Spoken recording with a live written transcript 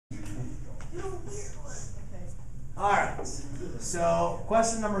All right. So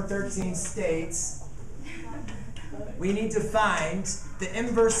question number 13 states we need to find the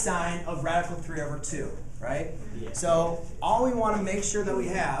inverse sine of radical 3 over 2, right? Yeah. So all we want to make sure that we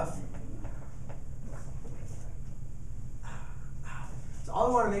have. So all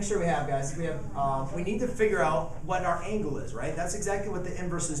we want to make sure we have, guys, we need to figure out what our angle is, right? That's exactly what the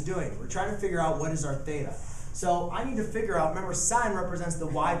inverse is doing. We're trying to figure out what is our theta. So I need to figure out, remember, sine represents the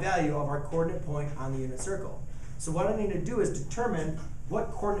y value of our coordinate point on the unit circle. So what I need to do is determine what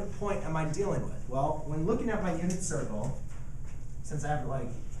coordinate point am I dealing with. Well, when looking at my unit circle, since I have it like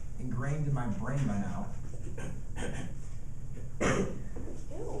ingrained in my brain by now.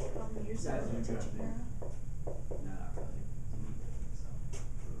 You're so teaching her. No, not really. So,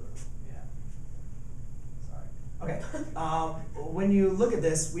 yeah. Sorry. Okay. When you look at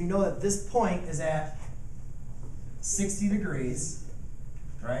this, we know that this point is at 60 degrees,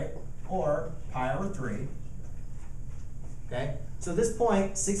 right? Or pi over 3. Okay? So this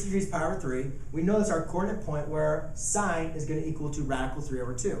point, 60 degrees pi over 3, we know that's our coordinate point where sine is going to equal to radical 3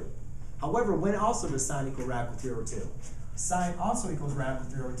 over 2. However, when also does sine equal radical 3 over 2? Sine also equals radical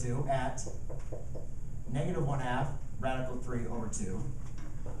 3 over 2 at negative 1/2 radical 3 over 2,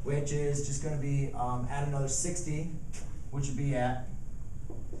 which is just going to be add another 60, which would be at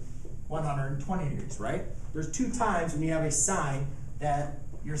 120 degrees, right? There's 2 times when you have a sine that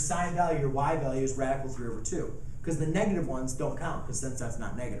your sine value, your y value, is radical 3 over 2. Because the negative ones don't count, because since that's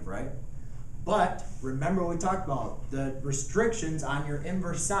not negative, right? But remember what we talked about. The restrictions on your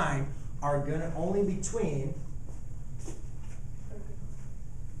inverse sine are going to only between,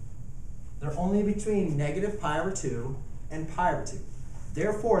 they're only between negative pi over 2 and pi over 2.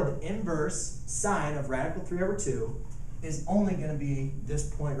 Therefore, the inverse sine of radical 3 over 2 is only going to be this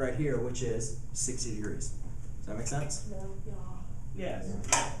point right here, which is 60 degrees. Does that make sense? Yes,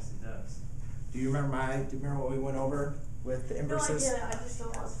 yes, it does. Do you remember what we went over with the inverses? No, I get it. I just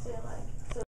don't want to feel like